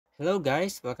Hello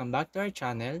guys, welcome back to our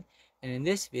channel, and in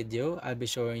this video, I'll be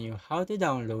showing you how to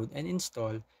download and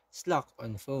install Slack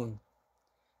on phone.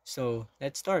 So,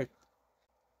 let's start.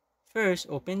 First,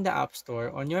 open the App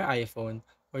Store on your iPhone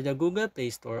or the Google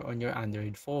Play Store on your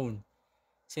Android phone.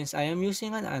 Since I am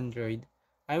using an Android,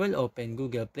 I will open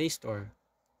Google Play Store.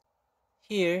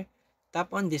 Here,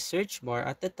 tap on the search bar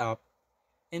at the top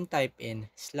and type in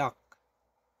Slack.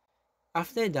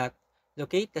 After that,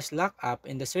 locate the Slack app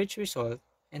in the search result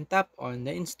and tap on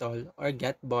the install or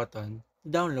get button to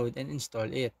download and install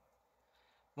it.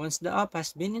 Once the app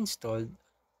has been installed,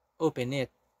 open it.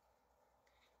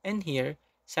 And here,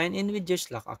 sign in with your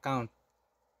Slack account.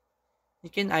 You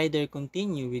can either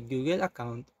continue with Google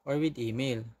account or with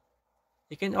email.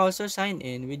 You can also sign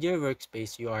in with your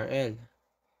workspace URL.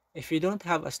 If you don't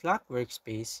have a Slack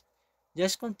workspace,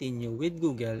 just continue with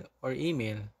Google or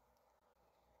email.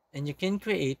 And you can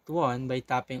create one by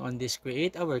tapping on this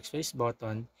Create a Workspace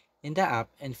button in the app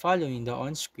and following the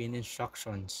on-screen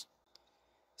instructions.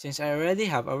 Since I already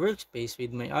have a workspace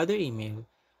with my other email,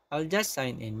 I'll just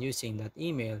sign in using that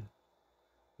email.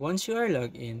 Once you are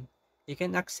logged in, you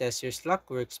can access your Slack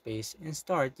workspace and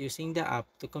start using the app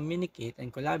to communicate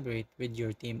and collaborate with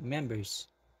your team members.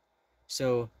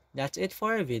 So, that's it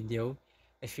for our video.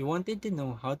 If you wanted to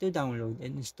know how to download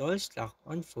and install Slack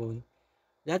on phone,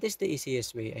 that is the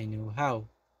easiest way I know how.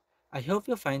 I hope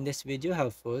you find this video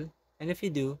helpful, and if you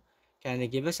do, kindly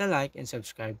give us a like and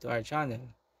subscribe to our channel.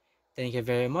 Thank you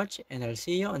very much, and I'll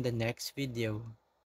see you on the next video.